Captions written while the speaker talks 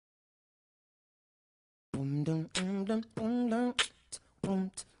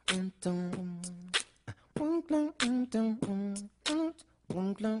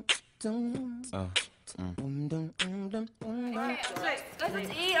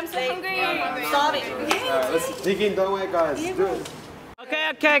I'm so hungry. Starving. Let's dig in, don't wait, guys. Do it.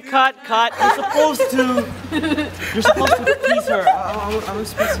 Okay, cut. You're supposed to please her. I'm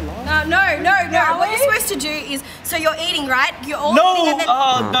supposed to lie? No. What you're supposed to do is, so you're eating, right? You're all eating and then...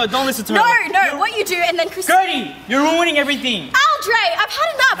 no, don't listen to her. No, what you do and then Christine... Gertie, you're ruining everything. Aldre, I've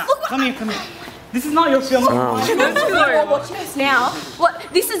had enough. Look what... Come here. This is not your film. You're watching this now. What?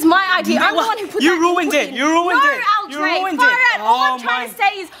 This is my idea. I'm the one who put You ruined it. No, Aldre. All I'm trying to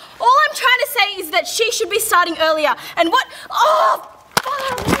say is that she should be starting earlier. And what? Oh,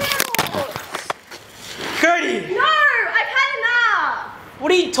 Gertie! No, I've had enough.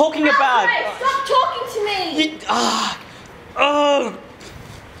 What are you talking about? Stop talking to me.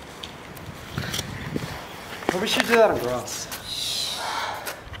 Probably should do that on grass.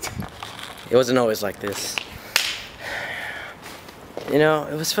 It wasn't always like this. You know,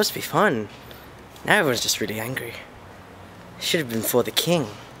 it was supposed to be fun. Now everyone's just really angry. It should have been for the king.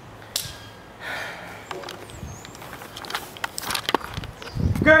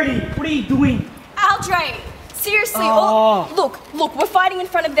 Gertie, what are you doing? Aldre, seriously. Look, we're fighting in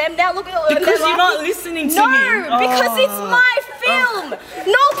front of them now. Look, because you're not listening to me. No, because it's my film.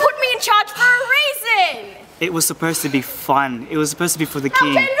 Noel put me in charge for a reason. It was supposed to be fun. It was supposed to be for the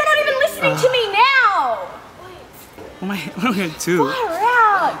king. Aldre, you're not even listening to me now. What am I going to do?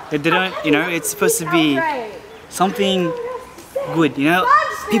 It's supposed to be something good, you know?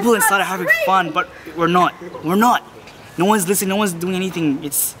 People inside are having fun, but we're not. No one's listening, no one's doing anything.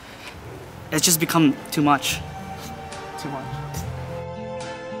 It's just become too much.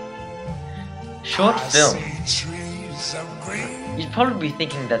 Short film. You'd probably be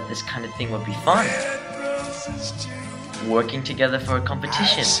thinking that this kind of thing would be fun. Working together for a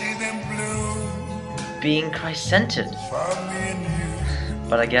competition. Being Christ-centered.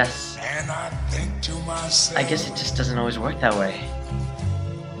 But I guess it just doesn't always work that way.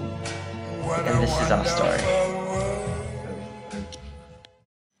 And this is our story.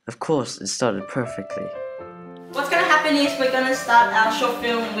 Of course, it started perfectly. What's gonna happen is we're gonna start our short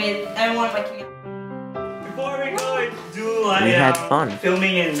film with everyone waking up. Before we go and do We had fun.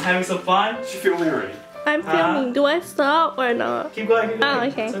 Filming and having some fun. She's filming already. I'm filming. Do I stop or not? Keep going. Oh,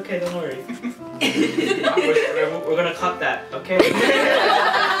 okay. It's okay, don't worry. we're gonna cut that, okay?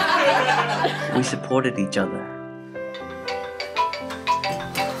 We supported each other.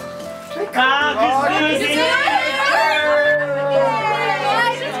 Cut.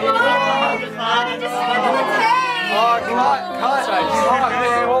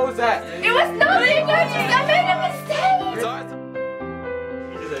 What was that? It was nothing. I made a mistake.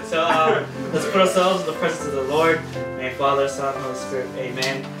 So let's put ourselves in the presence of the Lord. May Father, Son, Holy Spirit,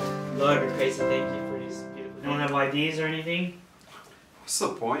 Amen. Lord, we praise and thank you for these beautiful. You don't have IDs or anything? What's the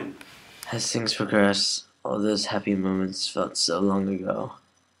point? As things progress, all those happy moments felt so long ago,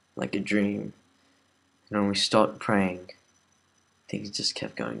 like a dream. And when we stopped praying, things just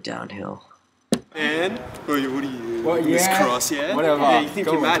kept going downhill. And what are you? What, Miss yeah? Cross, yeah? Whatever. Yeah, you think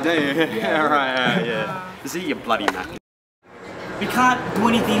Go you're mad, on. don't you? Yeah, right, yeah. Is he your bloody mad? We can't do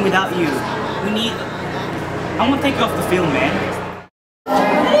anything without you. I'm gonna take you off the film, man.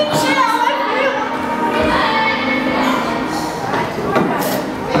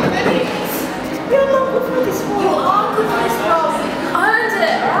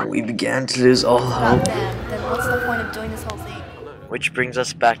 We began to lose all hope. Then what's the point of doing this whole thing? Which brings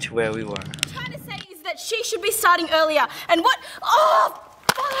us back to where we were. What I'm trying to say is that she should be starting earlier. And what?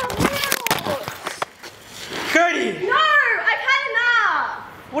 Gertie! No, I've had enough.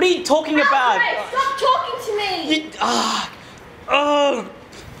 What are you talking about? Aldre, stop talking to me.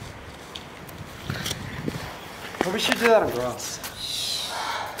 Probably should do that on grass.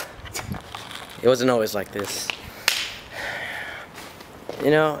 It wasn't always like this. You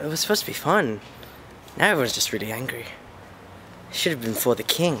know, it was supposed to be fun. Now everyone's just really angry. It should have been for the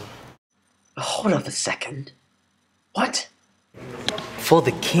king. Hold up a second. What? For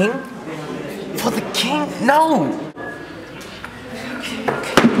the king? For the king? No!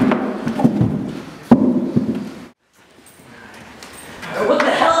 What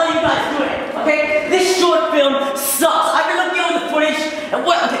the hell are you guys doing? Okay, this short film sucks. I've been looking over the footage, and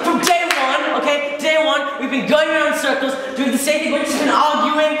from day one, we've been going around in circles, doing the same thing. We've just been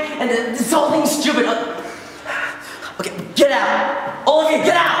arguing, and this whole thing's stupid. Okay, get out, all of you,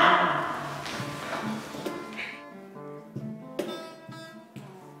 get out.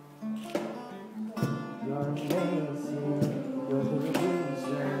 You're amazing, you're the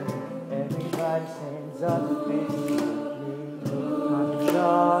reason everybody stands up to me. I'm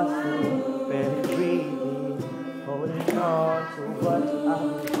exhausted, barely breathing, holding on to what I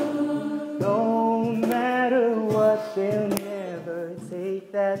do. No matter what, they'll never take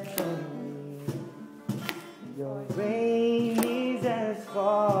take that from me. Your reign is as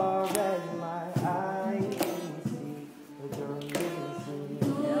far as my eyes can see, but you're missing.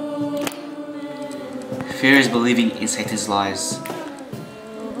 Fear is believing in Satan's lies.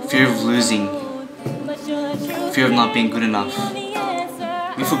 Fear of losing. Fear of not being good enough.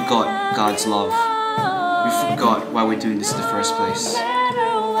 We forgot God's love. We forgot why we're doing this in the first place.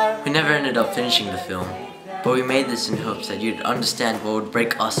 We never ended up finishing the film, but we made this in hopes that you'd understand what would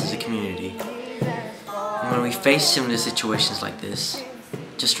break us as a community. And when we face similar situations like this,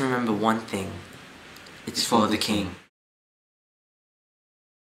 just remember one thing. It's for the King.